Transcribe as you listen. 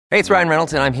Hey, it's Ryan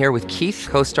Reynolds, and I'm here with Keith,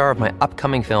 co-star of my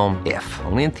upcoming film, If,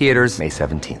 only in theaters May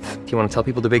 17th. Do you want to tell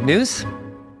people the big news?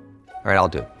 All right, I'll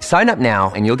do it. Sign up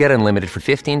now and you'll get unlimited for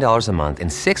 $15 a month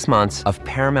and 6 months of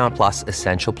Paramount Plus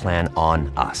Essential Plan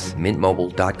on us.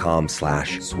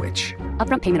 MintMobile.com/switch.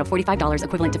 Upfront payment of $45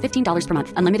 equivalent to $15 per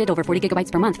month. Unlimited over 40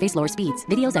 gigabytes per month. Face lower speeds.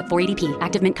 Videos at 480p.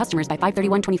 Active Mint customers by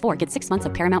 531.24 get 6 months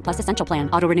of Paramount Plus Essential Plan.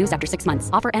 Auto renews after 6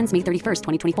 months. Offer ends May 31st,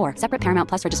 2024. Separate Paramount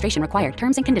Plus registration required.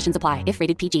 Terms and conditions apply if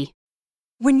rated PG.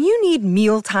 When you need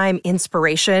mealtime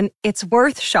inspiration, it's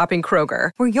worth shopping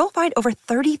Kroger, where you'll find over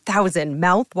 30,000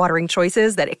 mouth-watering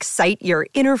choices that excite your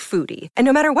inner foodie. And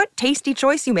no matter what tasty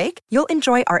choice you make, you'll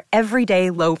enjoy our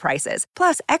everyday low prices,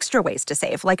 plus extra ways to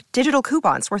save, like digital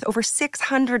coupons worth over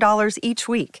 $600 each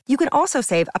week. You can also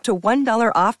save up to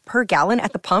 $1 off per gallon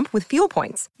at the pump with fuel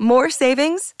points. More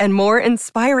savings and more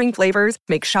inspiring flavors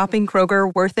make shopping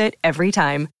Kroger worth it every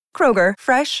time. Kroger,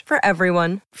 fresh for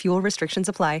everyone. Fuel restrictions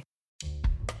apply.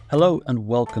 Hello and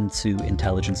welcome to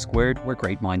Intelligence Squared, where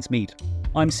great minds meet.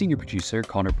 I'm senior producer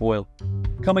Connor Boyle.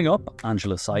 Coming up,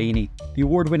 Angela Saini, the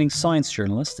award-winning science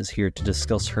journalist, is here to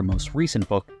discuss her most recent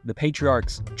book, The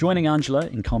Patriarchs. Joining Angela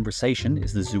in conversation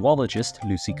is the zoologist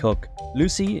Lucy Cook.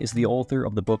 Lucy is the author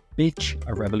of the book Bitch,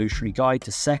 A Revolutionary Guide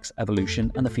to Sex,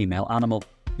 Evolution and the Female Animal.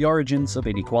 The origins of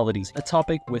inequalities, a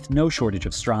topic with no shortage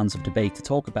of strands of debate to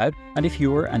talk about, and if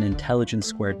you're an Intelligence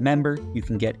Squared member, you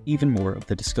can get even more of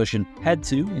the discussion. Head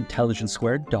to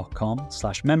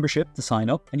intelligencesquared.com/membership to sign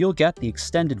up, and you'll get the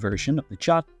extended version of the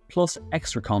chat, plus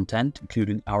extra content,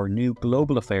 including our new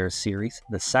Global Affairs series,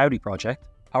 The Saudi Project,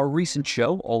 our recent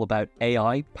show all about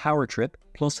AI, Power Trip,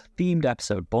 plus themed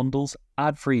episode bundles,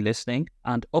 ad-free listening,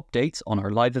 and updates on our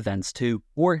live events too.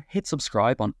 Or hit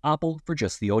subscribe on Apple for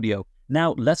just the audio.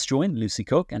 Now, let's join Lucy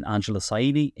Cook and Angela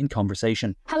Saini in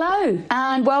conversation. Hello,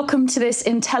 and welcome to this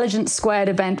Intelligence Squared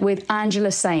event with Angela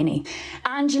Saini.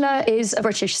 Angela is a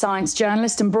British science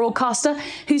journalist and broadcaster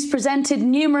who's presented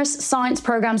numerous science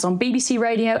programmes on BBC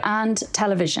Radio and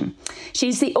television.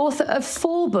 She's the author of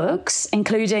 4 books,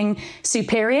 including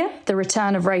Superior, The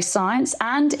Return of Race Science,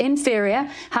 and Inferior,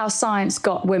 How Science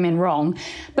Got Women Wrong.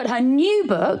 But her new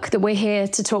book that we're here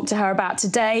to talk to her about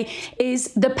today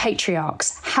is The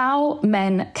Patriarchs, How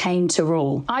Men Came to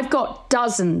Rule. I've got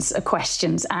dozens of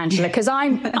questions, Angela, because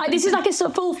this is like a sort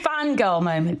of full fangirl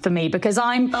moment for me, because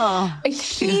I'm a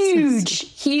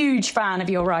huge fan of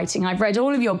your writing. I've read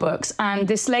all of your books, and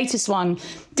this latest one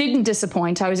didn't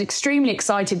disappoint. I was extremely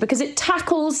excited because it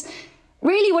tackles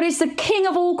really what is the king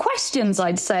of all questions,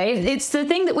 I'd say. It's the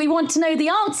thing that we want to know the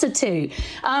answer to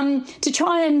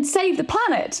try and save the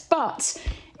planet. But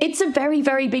it's a very,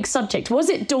 very big subject. Was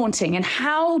it daunting? And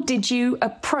how did you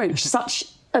approach such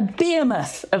a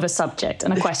behemoth of a subject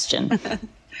and a question?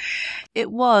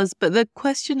 It was, but the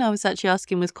question I was actually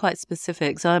asking was quite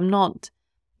specific. So I'm not,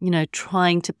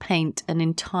 trying to paint an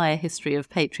entire history of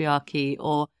patriarchy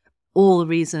or all the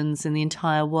reasons in the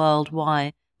entire world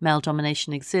why male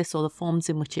domination exists or the forms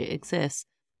in which it exists.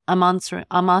 I'm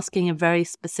asking a very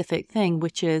specific thing,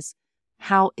 which is,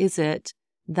 how is it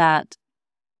that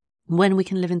when we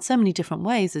can live in so many different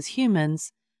ways as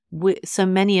humans, so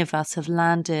many of us have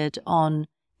landed on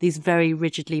these very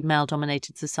rigidly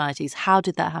male-dominated societies? How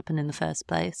did that happen in the first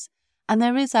place? And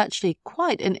there is actually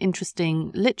quite an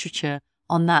interesting literature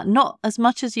on that, not as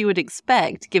much as you would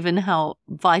expect, given how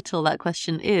vital that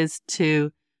question is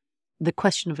to the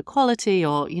question of equality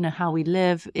or, how we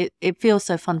live. It feels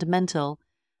so fundamental.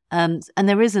 And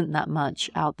there isn't that much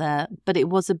out there, but it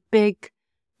was a big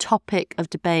topic of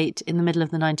debate in the middle of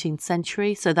the 19th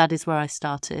century. So that is where I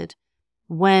started.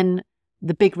 When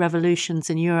the big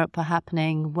revolutions in Europe were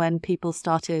happening, when people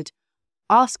started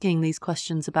asking these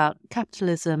questions about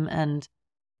capitalism and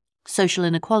social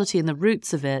inequality and the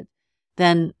roots of it,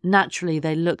 then naturally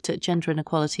they looked at gender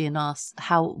inequality and asked,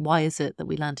 why is it that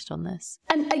we landed on this?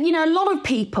 And, a lot of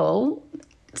people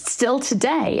still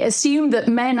today assume that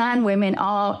men and women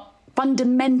are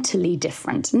fundamentally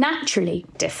different, naturally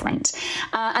different,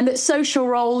 and that social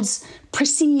roles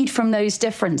proceed from those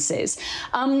differences.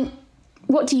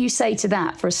 What do you say to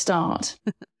that for a start?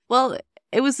 Well,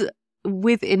 it was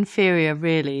with Inferior,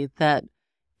 really, that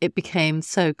it became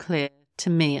so clear, to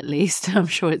me at least, I'm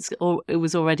sure it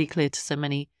was already clear to so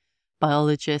many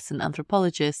biologists and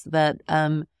anthropologists, that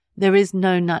there is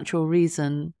no natural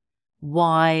reason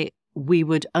why we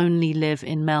would only live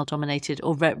in male-dominated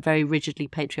or very rigidly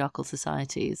patriarchal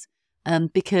societies.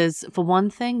 Because, for one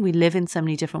thing, we live in so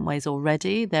many different ways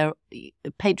already.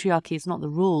 Patriarchy is not the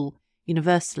rule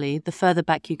universally. The further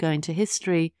back you go into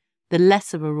history, the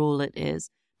less of a rule it is.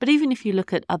 But even if you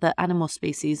look at other animal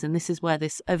species, and this is where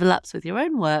this overlaps with your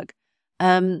own work,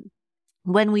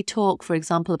 when we talk, for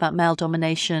example, about male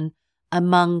domination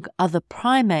among other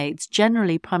primates,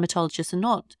 generally primatologists are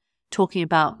not talking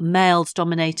about males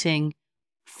dominating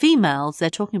females, they're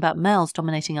talking about males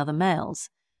dominating other males.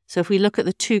 So if we look at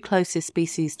the two closest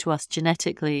species to us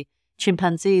genetically,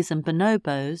 chimpanzees and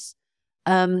bonobos,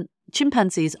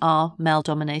 chimpanzees are male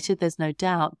dominated, there's no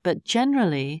doubt, but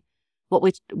generally what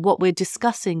we're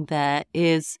discussing there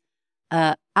is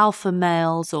alpha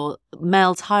males or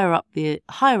males higher up the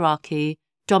hierarchy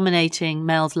dominating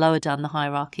males lower down the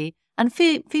hierarchy, and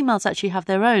females actually have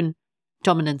their own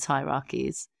dominance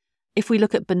hierarchies. If we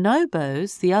look at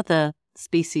bonobos, the other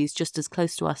species just as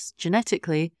close to us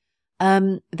genetically,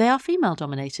 they are female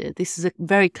dominated. This is a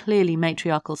very clearly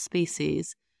matriarchal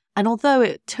species. And although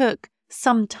it took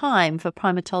some time for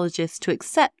primatologists to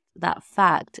accept that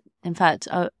fact, in fact,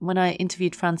 when I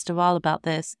interviewed Frans de Waal about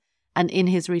this, and in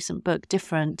his recent book,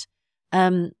 Different,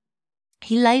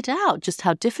 he laid out just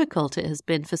how difficult it has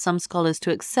been for some scholars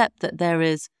to accept that there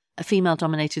is a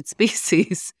female-dominated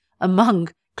species among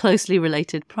closely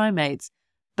related primates.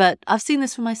 But I've seen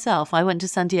this for myself. I went to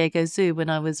San Diego Zoo when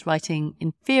I was writing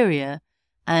Inferior,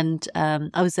 and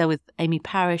I was there with Amy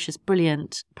Parish, this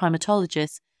brilliant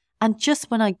primatologist. And just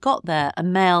when I got there, a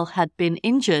male had been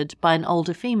injured by an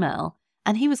older female,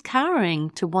 and he was cowering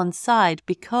to one side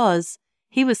because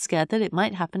he was scared that it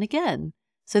might happen again.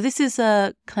 So this is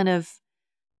a kind of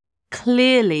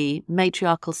clearly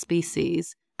matriarchal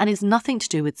species, and it's nothing to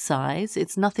do with size.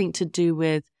 It's nothing to do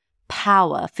with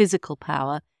power, physical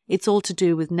power. It's all to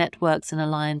do with networks and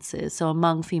alliances. So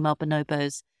among female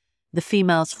bonobos, the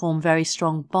females form very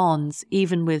strong bonds,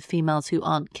 even with females who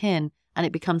aren't kin, and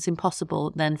it becomes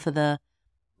impossible then for the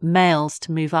males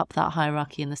to move up that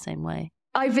hierarchy in the same way.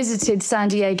 I visited San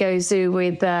Diego Zoo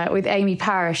with Amy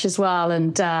Parish as well,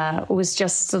 and was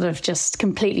just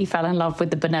completely fell in love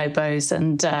with the bonobos,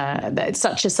 and it's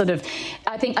such a sort of,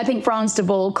 I think Frans de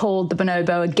Waal called the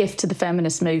bonobo a gift to the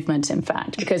feminist movement, in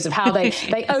fact, because of how they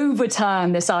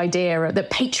overturn this idea that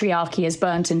patriarchy is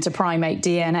burnt into primate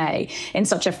DNA in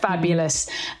such a fabulous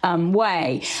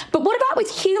way. But what about with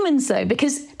humans though?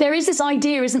 Because there is this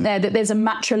idea, isn't there, that there's a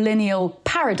matrilineal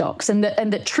paradox, and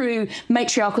that true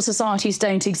matriarchal societies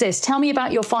don't exist. Tell me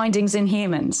about your findings in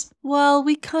humans. Well,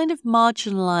 we kind of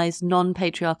marginalise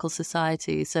non-patriarchal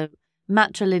societies. So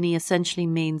matrilineal essentially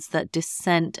means that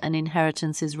descent and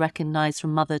inheritance is recognised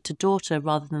from mother to daughter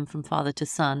rather than from father to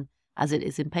son, as it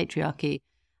is in patriarchy.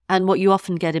 And what you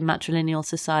often get in matrilineal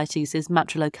societies is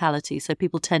matrilocality. So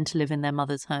people tend to live in their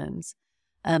mother's homes.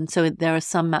 So there are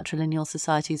some matrilineal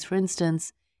societies, for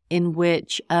instance, in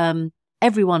which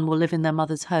everyone will live in their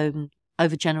mother's home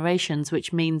over generations,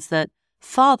 which means that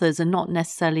fathers are not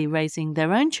necessarily raising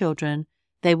their own children.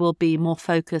 They will be more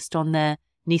focused on their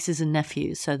nieces and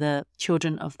nephews, so the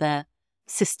children of their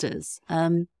sisters.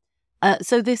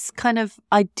 So this kind of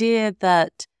idea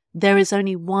that there is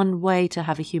only one way to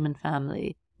have a human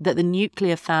family, that the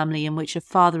nuclear family in which a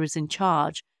father is in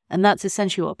charge, and that's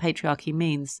essentially what patriarchy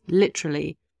means,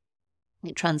 literally.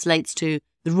 It translates to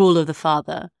the rule of the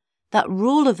father. That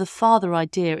rule of the father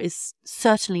idea is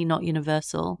certainly not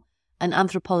universal, and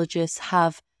anthropologists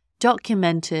have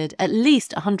documented at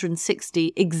least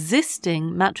 160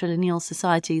 existing matrilineal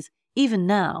societies even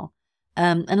now.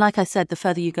 And like I said, the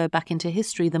further you go back into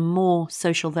history, the more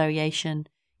social variation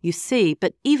you see.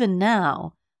 But even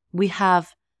now, we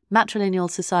have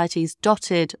matrilineal societies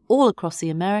dotted all across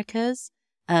the Americas,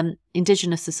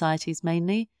 indigenous societies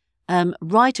mainly.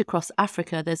 Right across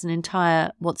Africa, there's an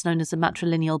entire, what's known as a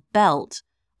matrilineal belt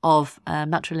of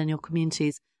matrilineal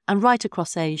communities. And right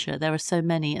across Asia, there are so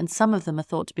many, and some of them are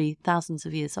thought to be thousands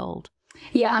of years old.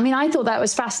 Yeah, I mean, I thought that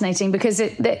was fascinating because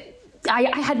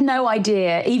I had no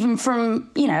idea, even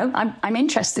from, I'm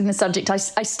interested in the subject. I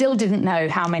still didn't know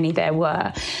how many there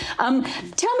were. Tell me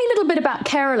a little bit about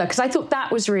Kerala, because I thought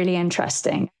that was really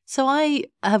interesting. So I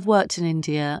have worked in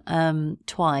India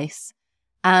twice,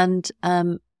 and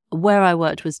where I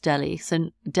worked was Delhi.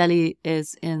 So Delhi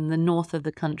is in the north of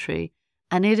the country,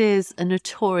 and it is a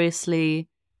notoriously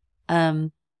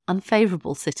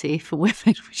unfavourable city for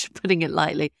women, which is putting it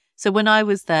lightly. So when I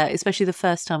was there, especially the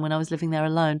first time when I was living there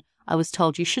alone, I was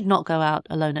told you should not go out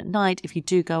alone at night. If you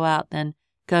do go out, then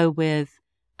go with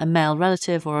a male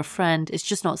relative or a friend. It's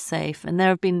just not safe. And there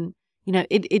have been,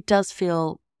 it does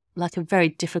feel like a very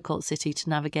difficult city to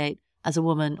navigate as a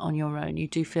woman on your own. You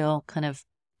do feel kind of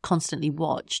constantly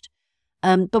watched.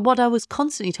 But what I was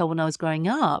constantly told when I was growing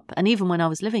up, and even when I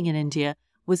was living in India,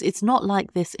 was it's not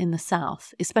like this in the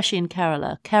south, especially in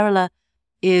Kerala. Kerala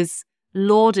is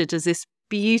lauded as this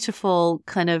beautiful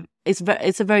kind of, it's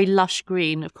a very lush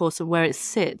green, of course, of where it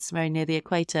sits, very near the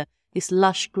equator, this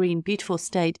lush green, beautiful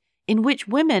state in which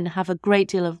women have a great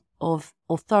deal of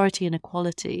authority and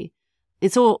equality.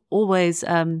 It's always,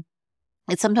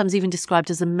 it's sometimes even described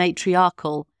as a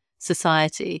matriarchal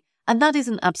society. And that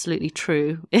isn't absolutely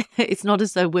true. It's not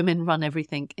as though women run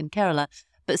everything in Kerala,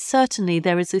 but certainly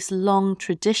there is this long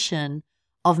tradition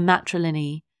of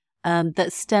matrilineal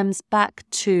that stems back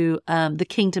to the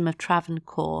kingdom of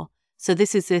Travancore. So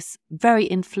this is this very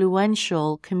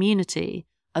influential community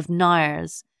of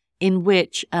Nayars in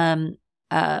which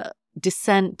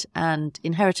descent and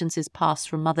inheritance is passed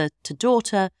from mother to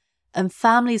daughter, and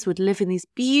families would live in these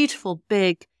beautiful,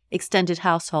 big, extended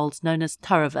households known as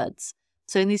Tharavads.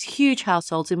 So in these huge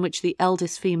households in which the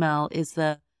eldest female is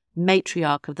the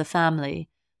matriarch of the family,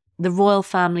 the royal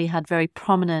family had very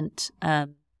prominent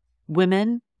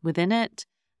women within it,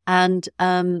 and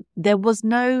there was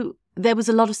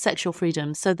a lot of sexual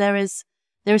freedom. So there is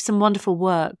some wonderful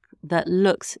work that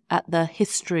looks at the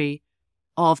history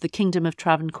of the Kingdom of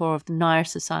Travancore, of the Nayar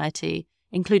society,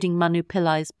 including Manu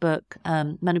Pillai's book.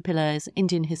 Manu Pillai is an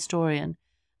Indian historian,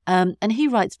 and he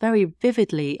writes very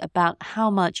vividly about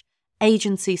how much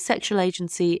agency, sexual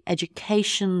agency,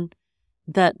 education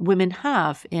that women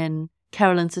have in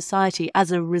Keralan society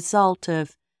as a result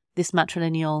of this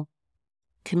matrilineal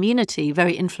community,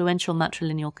 very influential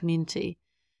matrilineal community.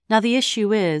 Now, the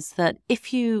issue is that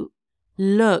if you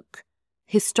look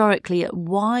historically at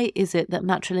why is it that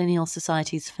matrilineal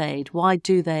societies fade, why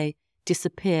do they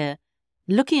disappear,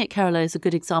 looking at Kerala is a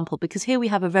good example, because here we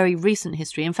have a very recent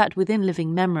history, in fact, within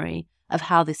living memory of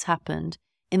how this happened.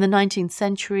 In the 19th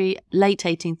century, late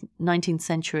 18th, 19th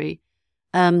century,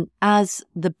 as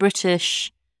the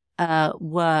British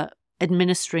were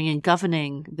administering and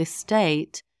governing this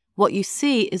state, what you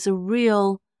see is a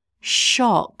real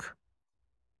shock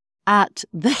at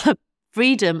the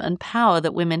freedom and power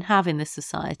that women have in this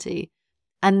society.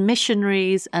 And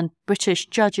missionaries and British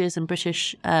judges and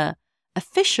British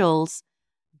officials,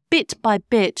 bit by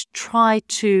bit, try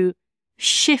to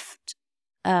shift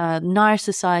Nayar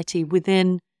society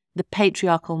within the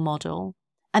patriarchal model.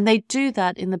 And they do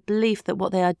that in the belief that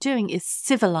what they are doing is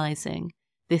civilizing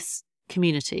this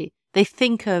community. They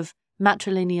think of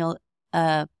matrilineal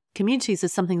communities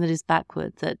as something that is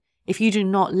backward, that if you do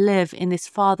not live in this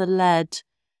father-led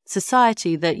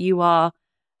society, that you are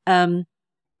kind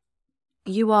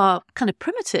of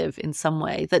primitive in some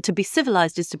way, that to be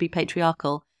civilized is to be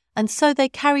patriarchal. And so they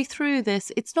carry through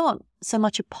this. It's not so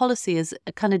much a policy as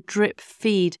a kind of drip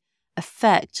feed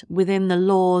effect within the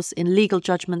laws, in legal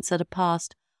judgments that are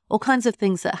passed, all kinds of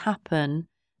things that happen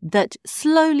that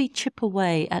slowly chip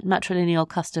away at matrilineal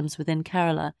customs within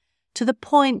Kerala, to the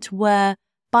point where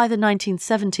by the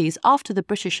 1970s, after the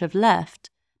British have left,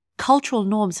 cultural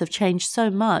norms have changed so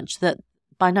much that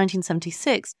by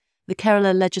 1976, the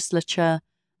Kerala legislature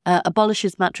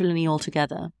abolishes matrilineal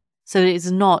altogether. So it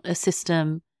is not a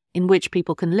system in which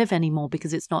people can live anymore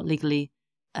because it's not legally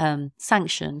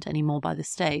sanctioned anymore by the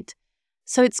state.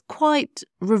 So it's quite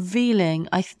revealing,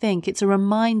 I think. It's a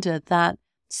reminder that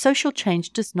social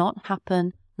change does not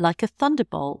happen like a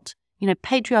thunderbolt. You know,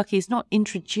 patriarchy is not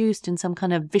introduced in some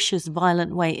kind of vicious,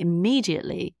 violent way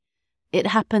immediately. It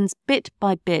happens bit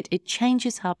by bit. It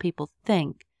changes how people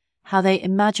think, how they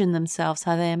imagine themselves,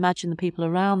 how they imagine the people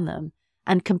around them,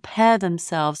 and compare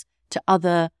themselves to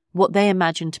other, what they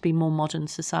imagine to be more modern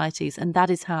societies. And that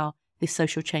is how this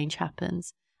social change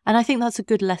happens. And I think that's a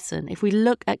good lesson. If we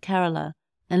look at Kerala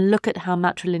and look at how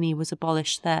matrilineal was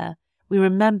abolished there, we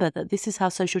remember that this is how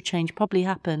social change probably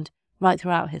happened right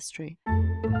throughout history.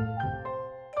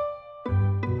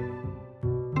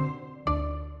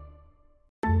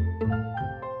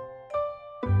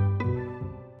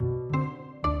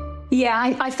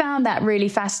 Yeah, I found that really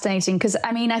fascinating because,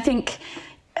 I mean, I think,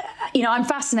 you know, I'm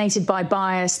fascinated by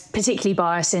bias, particularly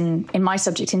bias in my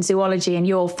subject in zoology, and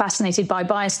you're fascinated by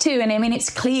bias too. And I mean,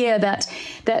 it's clear that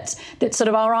sort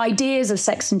of our ideas of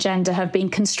sex and gender have been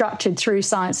constructed through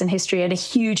science and history, and a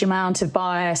huge amount of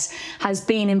bias has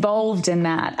been involved in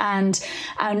that. And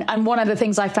one of the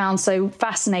things I found so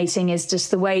fascinating is just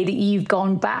the way that you've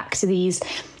gone back to these,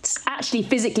 actually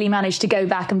physically managed to go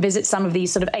back and visit some of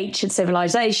these sort of ancient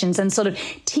civilizations and sort of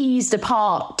teased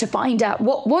apart to find out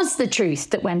what was the truth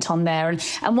that went on there.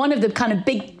 And one of the kind of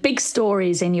big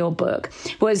stories in your book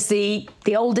was the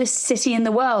oldest city in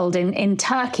the world in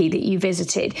Turkey that you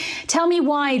visited. Tell me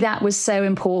why that was so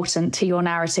important to your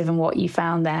narrative and what you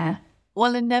found there.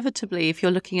 Well, inevitably, if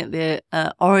you're looking at the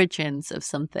origins of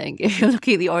something, if you're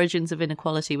looking at the origins of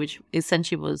inequality, which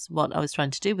essentially was what I was trying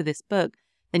to do with this book,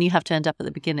 then you have to end up at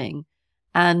the beginning.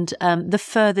 And the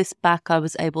furthest back I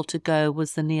was able to go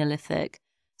was the Neolithic.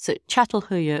 So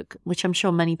Çatalhöyük, which I'm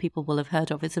sure many people will have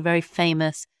heard of, it's a very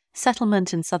famous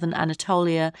settlement in southern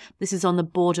Anatolia. This is on the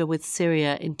border with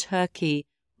Syria in Turkey,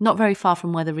 not very far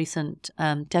from where the recent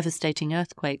devastating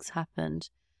earthquakes happened.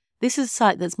 This is a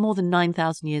site that's more than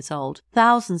 9,000 years old.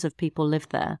 Thousands of people live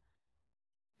there.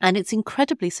 And it's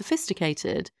incredibly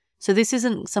sophisticated. So this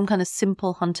isn't some kind of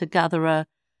simple hunter-gatherer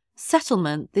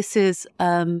settlement. This is,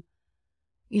 the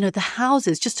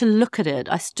houses, just to look at it,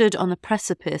 I stood on a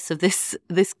precipice of this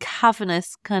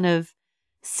cavernous kind of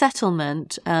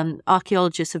settlement.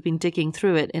 Archaeologists have been digging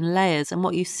through it in layers. And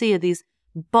what you see are these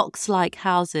box-like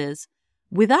houses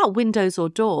without windows or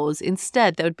doors.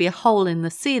 Instead, there would be a hole in the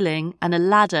ceiling and a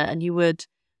ladder, and you would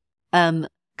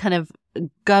kind of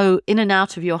go in and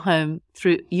out of your home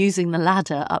through using the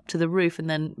ladder up to the roof, and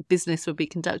then business would be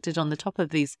conducted on the top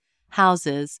of these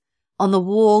houses. On the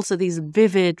walls are these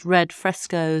vivid red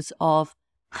frescoes of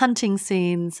hunting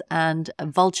scenes and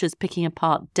vultures picking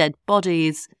apart dead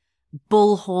bodies,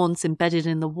 bull horns embedded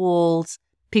in the walls,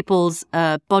 people's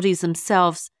bodies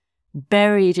themselves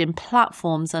buried in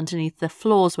platforms underneath the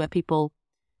floors where people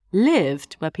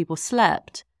lived, where people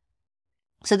slept.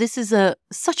 So this is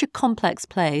such a complex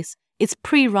place. It's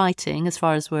pre-writing, as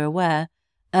far as we're aware.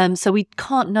 So we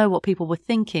can't know what people were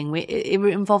thinking. It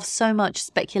involves so much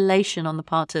speculation on the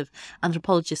part of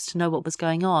anthropologists to know what was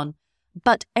going on.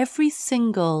 But every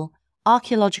single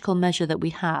archaeological measure that we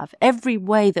have, every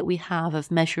way that we have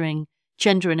of measuring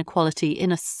gender inequality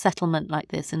in a settlement like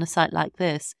this, in a site like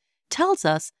this, tells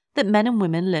us that men and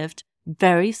women lived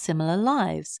very similar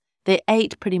lives. They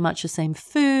ate pretty much the same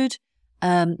food.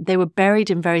 They were buried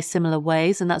in very similar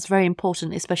ways, and that's very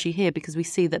important, especially here, because we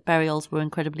see that burials were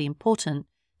incredibly important.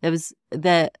 There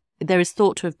is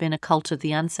thought to have been a cult of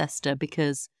the ancestor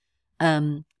because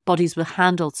bodies were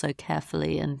handled so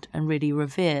carefully and really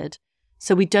revered.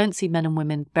 So we don't see men and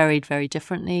women buried very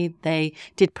differently. They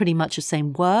did pretty much the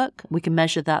same work. We can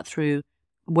measure that through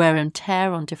wear and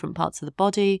tear on different parts of the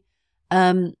body.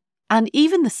 And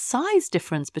even the size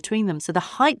difference between them, so the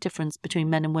height difference between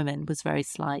men and women was very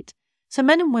slight. So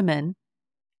men and women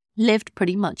lived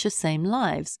pretty much the same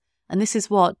lives. And this is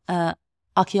what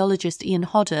archaeologist Ian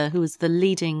Hodder, who was the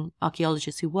leading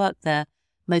archaeologist who worked there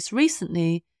most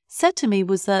recently, said to me,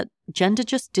 was that gender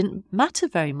just didn't matter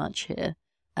very much here.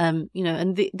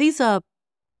 These are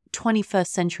 21st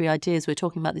century ideas. We're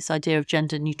talking about this idea of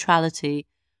gender neutrality,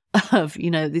 of,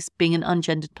 this being an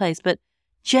ungendered place. But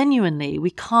genuinely,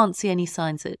 we can't see any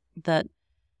signs that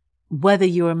whether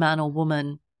you're a man or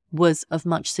woman was of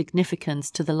much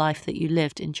significance to the life that you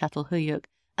lived in Çatalhöyük.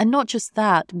 And not just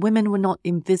that, women were not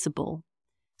invisible.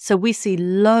 So we see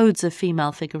loads of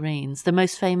female figurines, the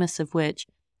most famous of which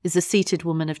is the seated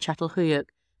woman of Çatalhöyük,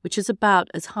 which is about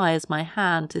as high as my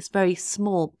hand, this very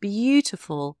small,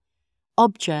 beautiful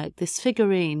object, this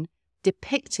figurine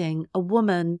depicting a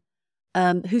woman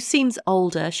who seems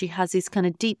older. She has these kind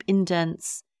of deep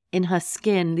indents in her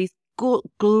skin, these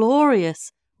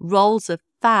glorious rolls of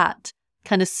fat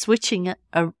kind of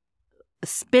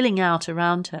spilling out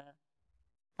around her.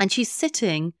 And she's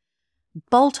sitting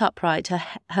bolt upright,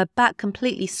 her back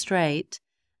completely straight,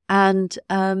 and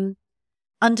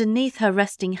underneath her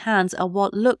resting hands are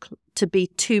what look to be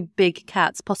two big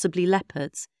cats, possibly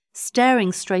leopards,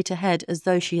 staring straight ahead as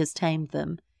though she has tamed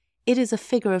them. It is a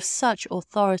figure of such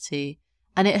authority,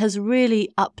 and it has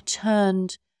really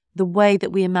upturned the way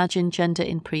that we imagine gender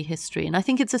in prehistory. And I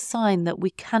think it's a sign that we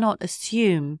cannot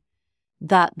assume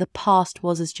that the past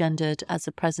was as gendered as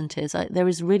the present is. There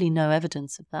is really no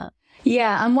evidence of that.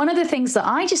 Yeah, and one of the things that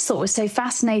I just thought was so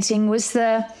fascinating was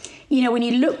when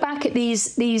you look back at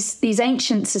these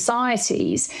ancient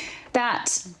societies,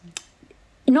 that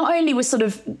not only was sort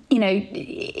of,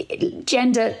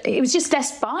 gender, it was just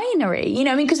less binary,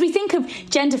 because we think of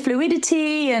gender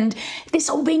fluidity and this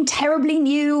all being terribly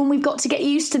new and we've got to get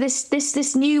used to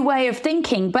this new way of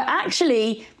thinking. But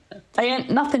actually,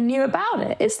 nothing new about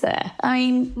it, is there?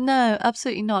 No,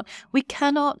 absolutely not. We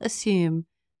cannot assume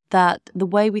that the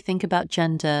way we think about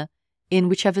gender in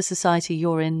whichever society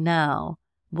you're in now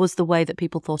was the way that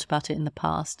people thought about it in the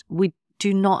past. We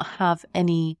do not have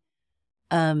any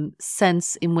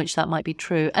sense in which that might be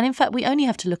true. And in fact, we only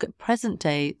have to look at present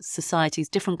day societies.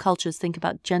 Different cultures think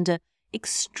about gender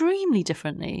extremely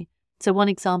differently. So one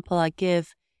example I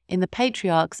give in the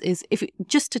Patriarchs is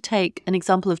just to take an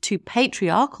example of two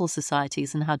patriarchal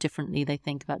societies and how differently they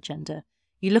think about gender.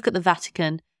 You look at the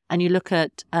Vatican and you look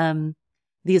at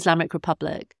the Islamic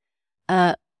Republic.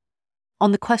 On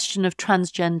the question of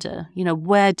transgender,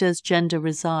 where does gender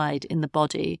reside in the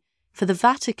body? For the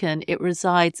Vatican, it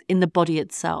resides in the body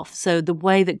itself. So the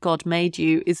way that God made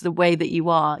you is the way that you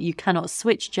are. You cannot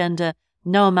switch gender.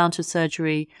 No amount of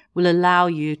surgery will allow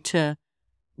you to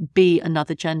be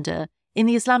another gender. in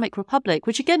the Islamic Republic,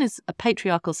 which again is a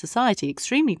patriarchal society,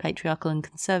 extremely patriarchal and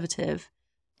conservative,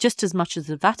 just as much as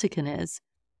the Vatican is,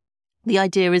 the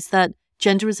idea is that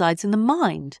gender resides in the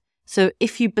mind. So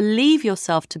if you believe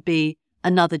yourself to be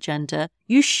another gender,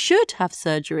 you should have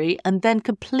surgery and then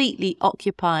completely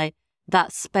occupy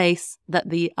that space that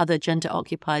the other gender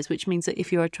occupies, which means that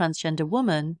if you're a transgender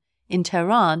woman in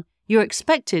Tehran, you're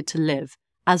expected to live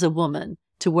as a woman,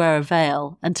 to wear a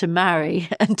veil and to marry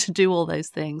and to do all those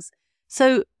things.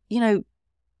 So,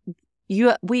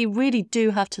 we really do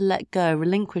have to let go,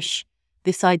 relinquish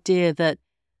this idea that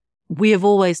we have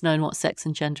always known what sex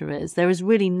and gender is. There is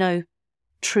really no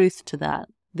truth to that.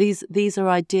 These are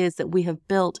ideas that we have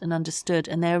built and understood,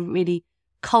 and they're really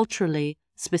culturally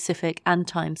specific and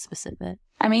time specific.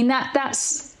 I mean,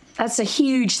 that's a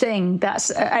huge thing. That's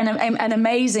an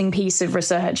amazing piece of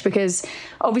research, because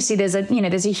obviously there's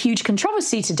a huge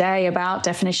controversy today about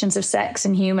definitions of sex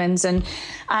in humans, and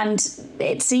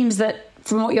it seems that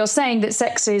from what you're saying that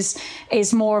sex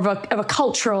is more of a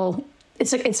cultural.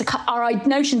 Our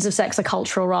notions of sex are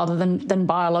cultural rather than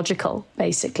biological,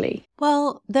 basically.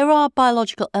 Well, there are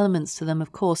biological elements to them,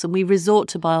 of course, and we resort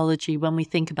to biology when we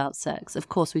think about sex. Of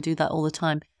course, we do that all the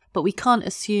time, but we can't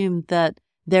assume that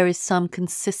there is some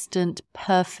consistent,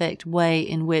 perfect way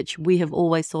in which we have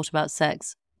always thought about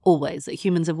sex, always, that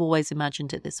humans have always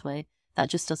imagined it this way.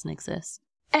 That just doesn't exist.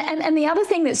 And the other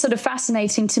thing that's sort of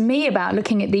fascinating to me about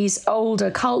looking at these older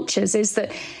cultures is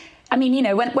that, I mean,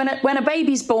 when a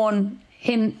baby's born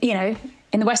in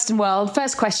the Western world,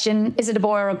 first question, is it a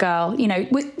boy or a girl?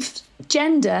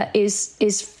 Gender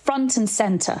is front and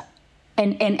center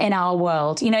in our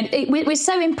world. We're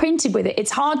so imprinted with it.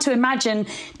 It's hard to imagine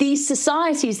these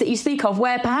societies that you speak of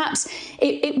where perhaps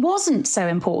it wasn't so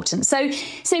important. So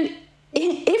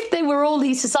if there were all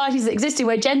these societies that existed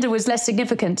where gender was less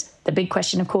significant, the big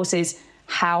question, of course, is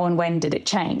how and when did it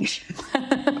change?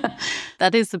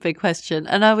 That is the big question.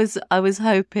 And I was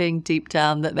hoping deep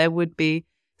down that there would be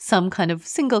some kind of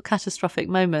single catastrophic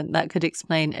moment that could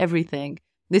explain everything.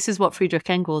 This is what Friedrich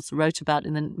Engels wrote about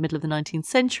in the middle of the 19th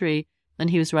century when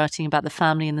he was writing about the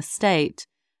family and the state.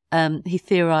 He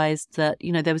theorized that,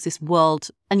 there was this world,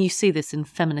 and you see this in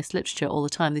feminist literature all the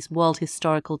time, this world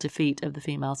historical defeat of the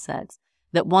female sex,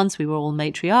 that once we were all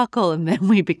matriarchal and then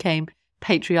we became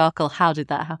patriarchal. How did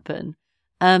that happen?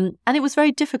 And it was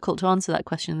very difficult to answer that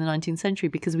question in the 19th century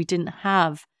because we didn't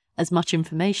have as much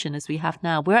information as we have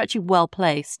now. We're actually well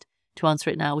placed to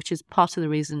answer it now, which is part of the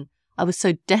reason I was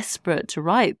so desperate to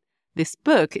write this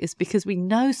book, is because we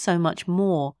know so much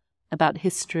more about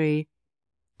history,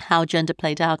 how gender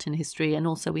played out in history, and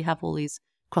also we have all these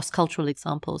cross-cultural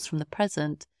examples from the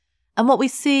present. And what we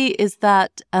see is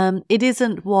that it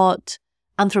isn't what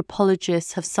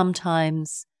anthropologists have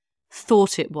sometimes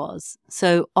thought it was.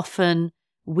 So often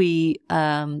we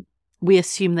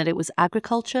assume that it was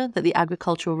agriculture, that the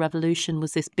agricultural revolution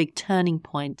was this big turning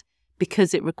point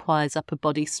because it requires upper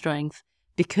body strength,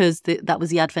 because that was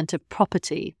the advent of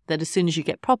property, that as soon as you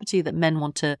get property, that men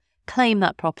want to claim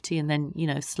that property, and then,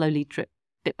 slowly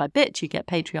bit by bit, you get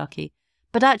patriarchy.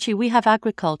 But actually we have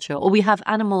agriculture, or we have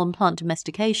animal and plant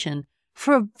domestication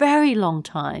for a very long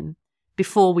time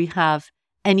before we have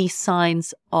any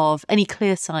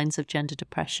clear signs of gender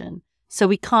depression. So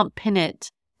we can't pin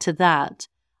it to that.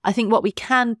 I think what we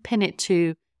can pin it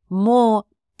to more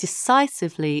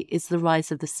decisively is the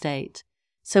rise of the state.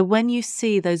 So when you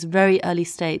see those very early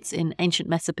states in ancient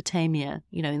Mesopotamia,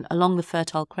 along the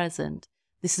Fertile Crescent,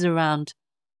 this is around,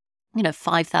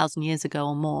 5,000 years ago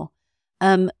or more,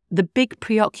 the big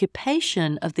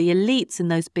preoccupation of the elites in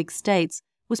those big states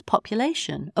was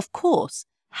population. Of course,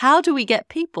 how do we get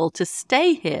people to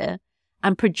stay here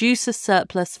and produce a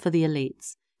surplus for the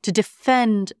elites, to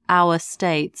defend our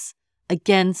states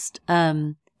against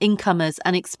incomers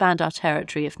and expand our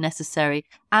territory if necessary,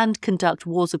 and conduct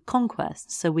wars of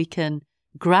conquest so we can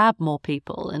grab more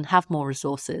people and have more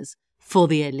resources for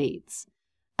the elites?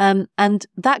 And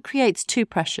that creates two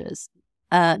pressures.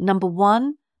 Number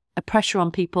one, a pressure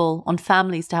on people, on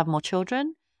families to have more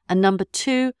children. And number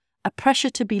two, a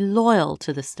pressure to be loyal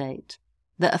to the state,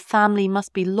 that a family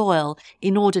must be loyal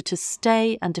in order to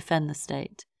stay and defend the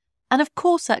state. And of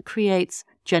course, that creates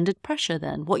gendered pressure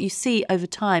then. What you see over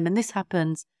time, and this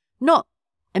happens not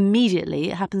immediately,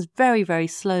 it happens very, very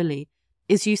slowly,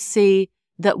 is you see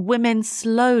that women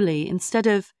slowly, instead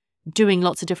of doing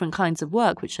lots of different kinds of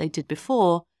work, which they did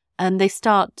before, and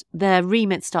their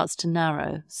remit starts to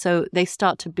narrow. So they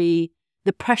start to be,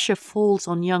 the pressure falls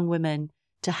on young women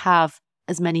to have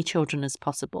as many children as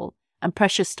possible. And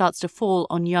pressure starts to fall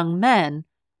on young men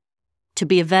to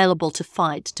be available to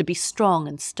fight, to be strong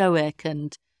and stoic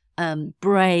and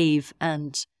brave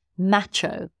and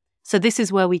macho. So this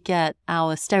is where we get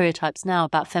our stereotypes now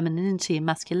about femininity and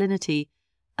masculinity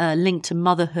linked to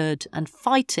motherhood and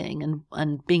fighting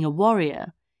and being a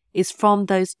warrior, is from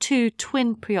those two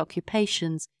twin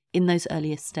preoccupations in those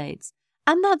earlier states.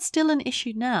 And that's still an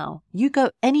issue now. You go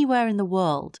anywhere in the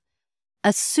world,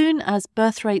 as soon as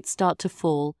birth rates start to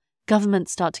fall,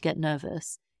 governments start to get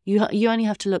nervous. You only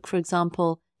have to look, for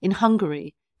example, in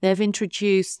Hungary. They've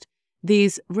introduced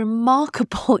these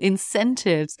remarkable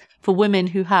incentives for women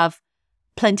who have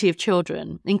plenty of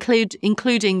children,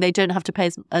 including they don't have to pay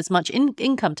as much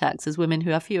income tax as women who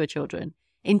have fewer children.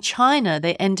 In China,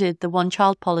 they ended the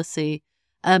one-child policy,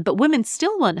 but women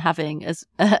still weren't having as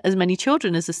many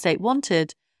children as the state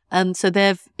wanted. So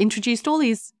they've introduced all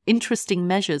these interesting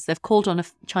measures. They've called on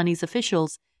Chinese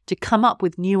officials to come up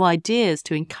with new ideas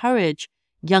to encourage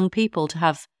young people to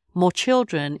have more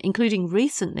children, including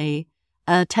recently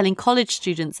telling college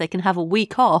students they can have a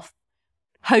week off,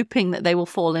 hoping that they will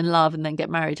fall in love and then get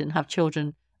married and have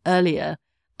children earlier.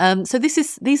 So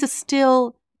these are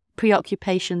still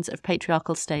preoccupations of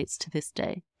patriarchal states to this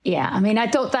day. Yeah, I mean, I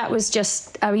thought that was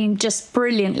just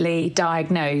brilliantly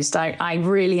diagnosed. I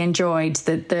really enjoyed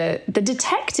the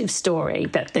detective story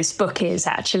that this book is,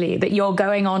 actually, that you're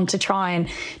going on to try and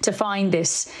to find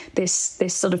this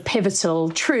sort of pivotal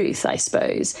truth, I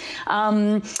suppose.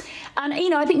 And,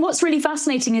 I think what's really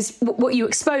fascinating is what you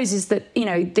expose is that,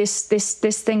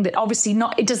 this thing that obviously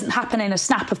it doesn't happen in a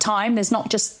snap of time. There's not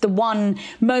just the one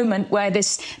moment where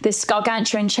this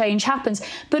gargantuan change happens,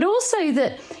 but also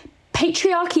that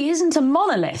patriarchy isn't a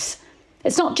monolith.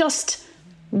 It's not just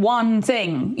one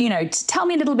thing. Tell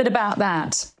me a little bit about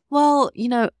that. Well,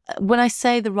 when I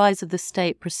say the rise of the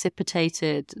state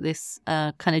precipitated this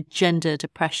kind of gender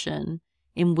depression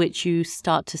in which you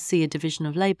start to see a division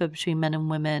of labour between men and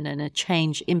women and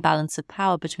a imbalance of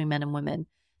power between men and women,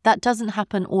 that doesn't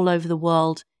happen all over the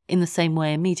world in the same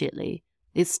way immediately.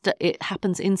 It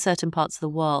happens in certain parts of the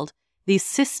world. These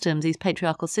systems, these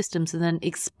patriarchal systems, are then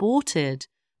exported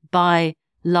by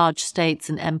large states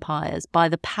and empires, by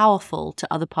the powerful to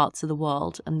other parts of the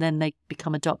world, and then they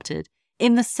become adopted.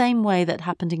 In the same way that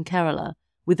happened in Kerala,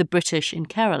 with the British in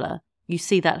Kerala, you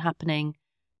see that happening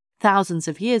thousands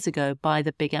of years ago by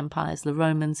the big empires, the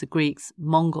Romans, the Greeks,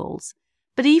 Mongols.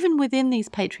 But even within these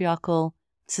patriarchal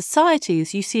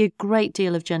societies, you see a great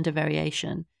deal of gender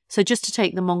variation. So just to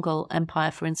take the Mongol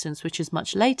Empire, for instance, which is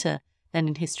much later than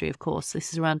in history, of course,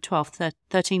 this is around 12th,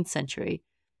 13th century.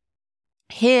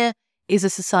 Here is a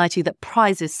society that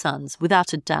prizes sons,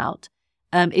 without a doubt.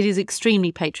 It is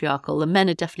extremely patriarchal. The men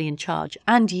are definitely in charge.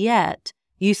 And yet,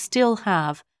 you still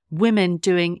have women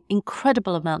doing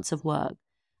incredible amounts of work.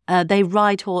 They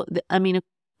ride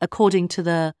according to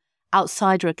the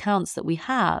outsider accounts that we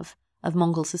have of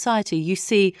Mongol society, you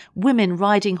see women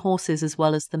riding horses as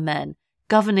well as the men,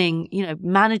 governing,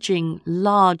 managing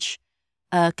large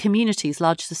communities,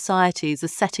 large societies, the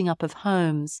setting up of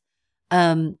homes,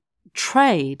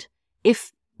 trade.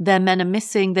 If their men are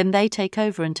missing, then they take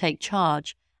over and take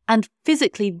charge, and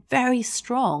physically very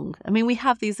strong. I mean, we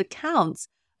have these accounts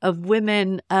of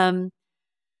women,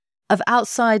 of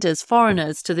outsiders,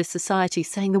 foreigners to this society,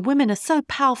 saying the women are so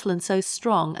powerful and so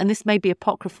strong, and this may be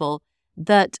apocryphal,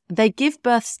 that they give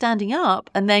birth standing up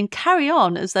and then carry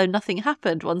on as though nothing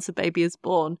happened once a baby is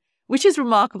born, which is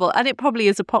remarkable. And it probably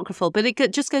is apocryphal, but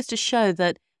it just goes to show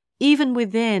that even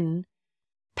within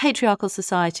patriarchal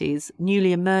societies,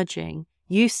 newly emerging,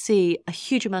 you see a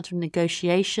huge amount of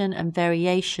negotiation and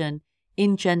variation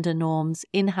in gender norms,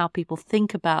 in how people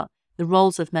think about the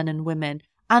roles of men and women,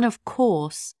 and of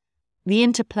course, the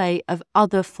interplay of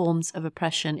other forms of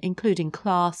oppression, including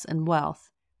class and wealth.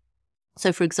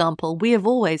 So, for example, we have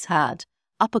always had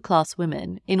upper-class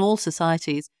women in all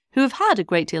societies who have had a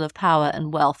great deal of power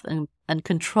and wealth and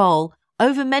control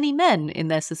over many men in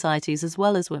their societies as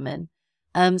well as women.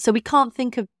 So we can't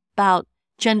think about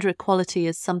gender equality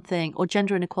as something, or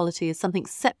gender inequality as something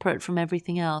separate from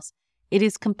everything else. It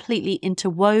is completely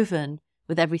interwoven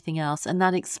with everything else, and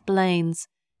that explains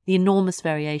the enormous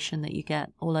variation that you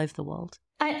get all over the world.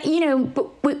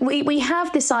 But we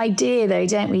have this idea, though,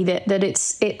 don't we, that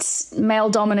it's male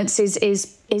dominance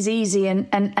is easy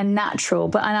and natural.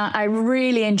 But I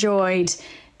really enjoyed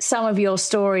some of your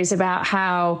stories about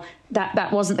how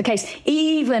that wasn't the case,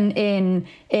 even in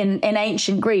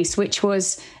ancient Greece, which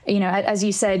was, as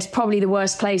you said, probably the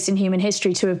worst place in human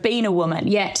history to have been a woman.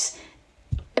 Yet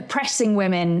oppressing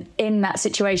women in that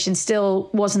situation still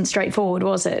wasn't straightforward,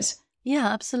 was it? Yeah,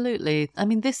 absolutely. I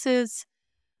mean,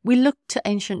 we look to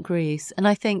ancient Greece, and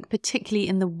I think particularly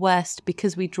in the West,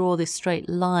 because we draw this straight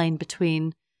line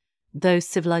between those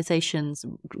civilizations,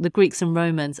 the Greeks and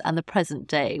Romans, and the present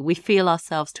day. We feel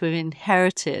ourselves to have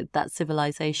inherited that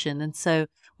civilization, and so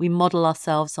we model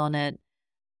ourselves on it.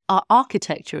 Our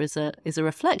architecture is a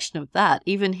reflection of that.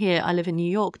 Even here, I live in New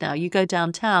York now. You go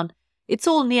downtown, it's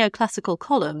all neoclassical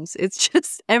columns. It's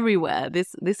just everywhere.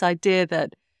 This idea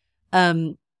that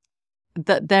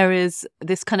that there is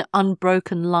this kind of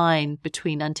unbroken line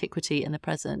between antiquity and the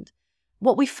present.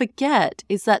 What we forget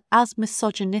is that as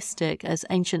misogynistic as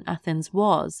ancient Athens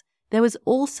was, there was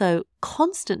also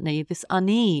constantly this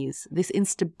unease, this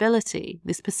instability,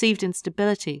 this perceived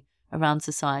instability around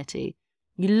society.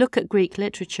 You look at Greek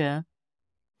literature,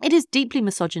 it is deeply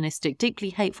misogynistic, deeply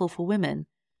hateful for women.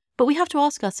 But we have to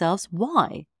ask ourselves,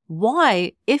 why?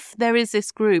 Why, if there is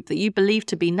this group that you believe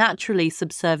to be naturally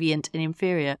subservient and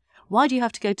inferior, why do you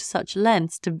have to go to such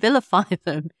lengths to vilify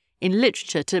them in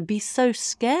literature, to be so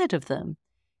scared of them?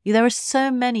 There are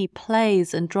so many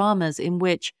plays and dramas in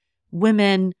which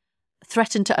women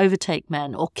threaten to overtake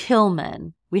men or kill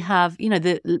men. We have,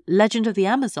 the legend of the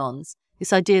Amazons,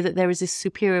 this idea that there is this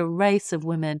superior race of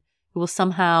women who will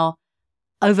somehow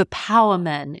overpower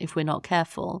men if we're not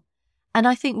careful. And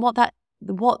I think what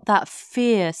that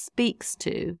fear speaks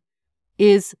to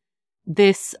is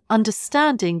this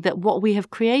understanding that what we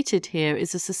have created here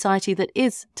is a society that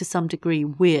is, to some degree,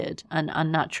 weird and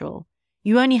unnatural.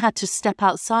 You only had to step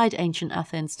outside ancient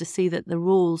Athens to see that the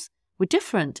rules were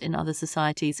different in other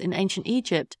societies. In ancient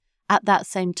Egypt, at that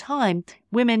same time,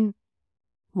 women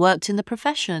worked in the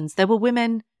professions. There were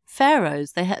women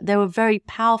pharaohs. There were very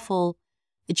powerful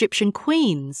Egyptian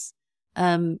queens.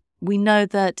 We know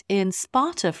that in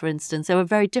Sparta, for instance, there were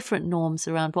very different norms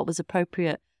around what was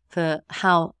appropriate for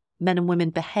how men and women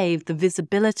behaved, the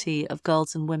visibility of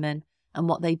girls and women and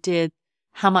what they did,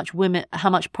 how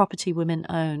much property women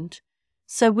owned.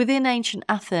 So within ancient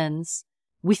Athens,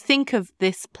 we think of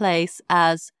this place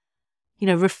as,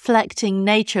 reflecting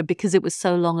nature because it was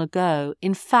so long ago.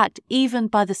 In fact, even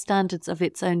by the standards of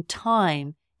its own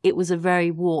time, it was a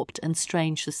very warped and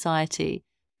strange society.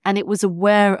 And it was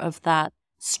aware of that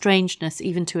strangeness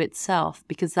even to itself,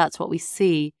 because that's what we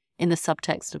see in the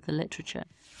subtext of the literature.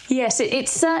 Yes,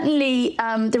 it's certainly,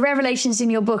 the revelations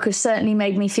in your book have certainly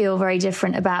made me feel very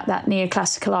different about that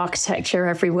neoclassical architecture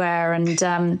everywhere, and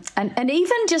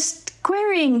even just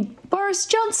querying Boris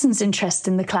Johnson's interest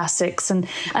in the classics and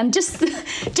just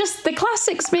the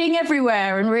classics being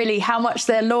everywhere and really how much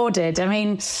they're lauded. I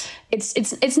mean,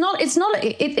 it's not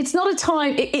a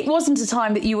time. It wasn't a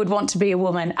time that you would want to be a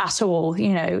woman at all, But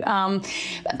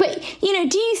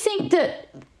do you think that?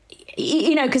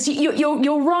 Because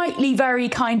you're rightly very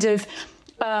kind of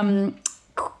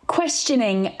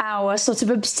questioning our sort of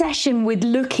obsession with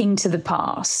looking to the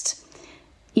past,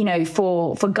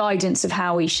 for guidance of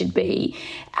how we should be.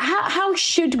 How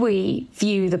should we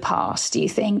view the past, do you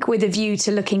think, with a view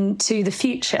to looking to the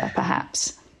future,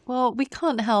 perhaps? Well, we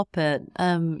can't help it,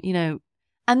 and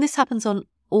this happens on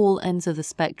all ends of the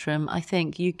spectrum. I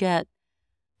think you get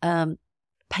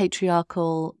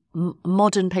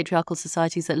modern patriarchal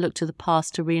societies that look to the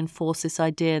past to reinforce this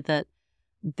idea that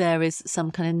there is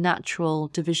some kind of natural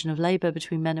division of labor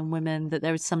between men and women, that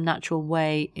there is some natural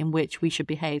way in which we should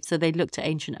behave. So they look to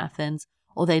ancient Athens,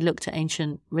 or they look to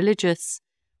ancient religious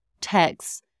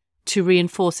texts to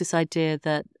reinforce this idea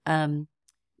that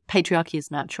patriarchy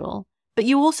is natural. But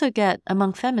you also get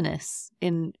among feminists,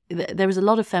 there is a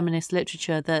lot of feminist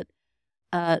literature that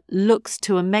looks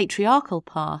to a matriarchal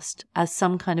past as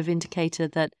some kind of indicator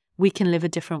that we can live a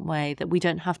different way, that we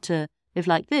don't have to live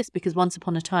like this, because once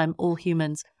upon a time all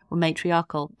humans were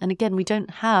matriarchal. And again, we don't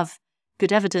have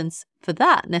good evidence for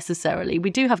that necessarily.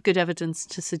 We do have good evidence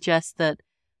to suggest that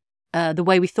the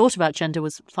way we thought about gender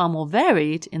was far more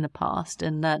varied in the past,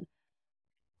 and that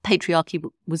patriarchy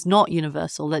was not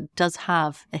universal, that does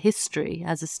have a history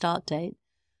as a start date.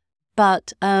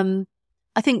 But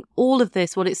I think all of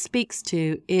this, what it speaks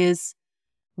to is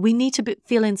we need to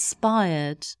feel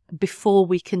inspired before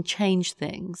we can change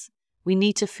things. We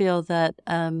need to feel that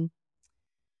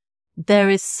there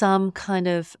is some kind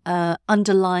of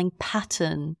underlying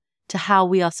pattern to how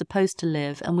we are supposed to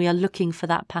live, and we are looking for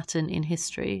that pattern in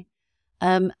history.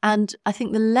 And I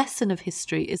think the lesson of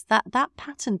history is that that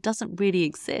pattern doesn't really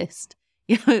exist.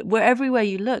 Everywhere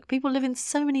you look, people live in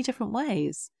so many different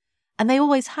ways. And they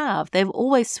always have. They've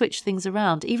always switched things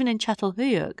around. Even in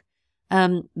Çatalhöyük,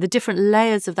 the different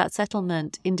layers of that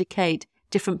settlement indicate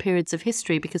different periods of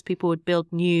history, because people would build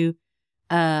new,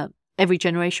 every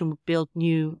generation would build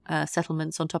new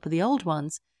settlements on top of the old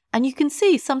ones. And you can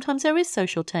see sometimes there is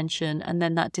social tension, and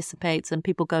then that dissipates and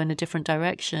people go in a different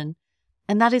direction.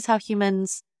 And that is how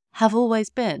humans have always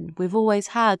been. We've always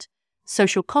had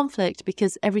social conflict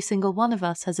because every single one of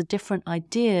us has a different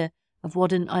idea of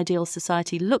what an ideal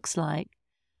society looks like.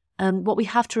 And what we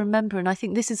have to remember, and I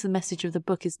think this is the message of the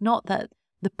book, is not that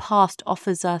the past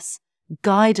offers us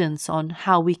guidance on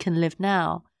how we can live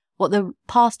now. What the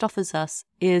past offers us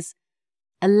is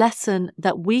a lesson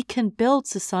that we can build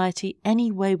society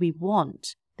any way we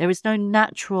want. There is no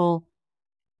natural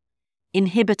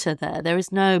inhibitor there. There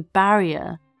is no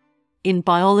barrier in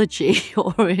biology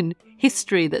or in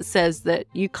history that says that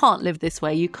you can't live this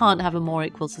way, you can't have a more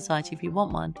equal society if you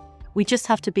want one. We just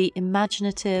have to be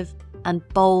imaginative and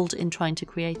bold in trying to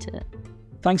create it.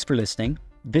 Thanks for listening.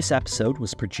 This episode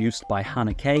was produced by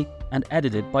Hannah Kay and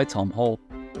edited by Tom Hall.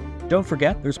 Don't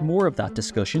forget, there's more of that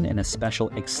discussion in a special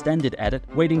extended edit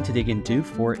waiting to dig into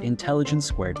for Intelligence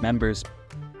Squared members.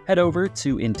 Head over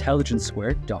to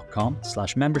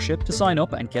intelligencesquared.com/membership to sign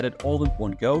up and get it all in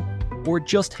one go, or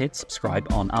just hit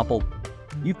subscribe on Apple.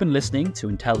 You've been listening to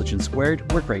Intelligence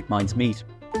Squared, where great minds meet.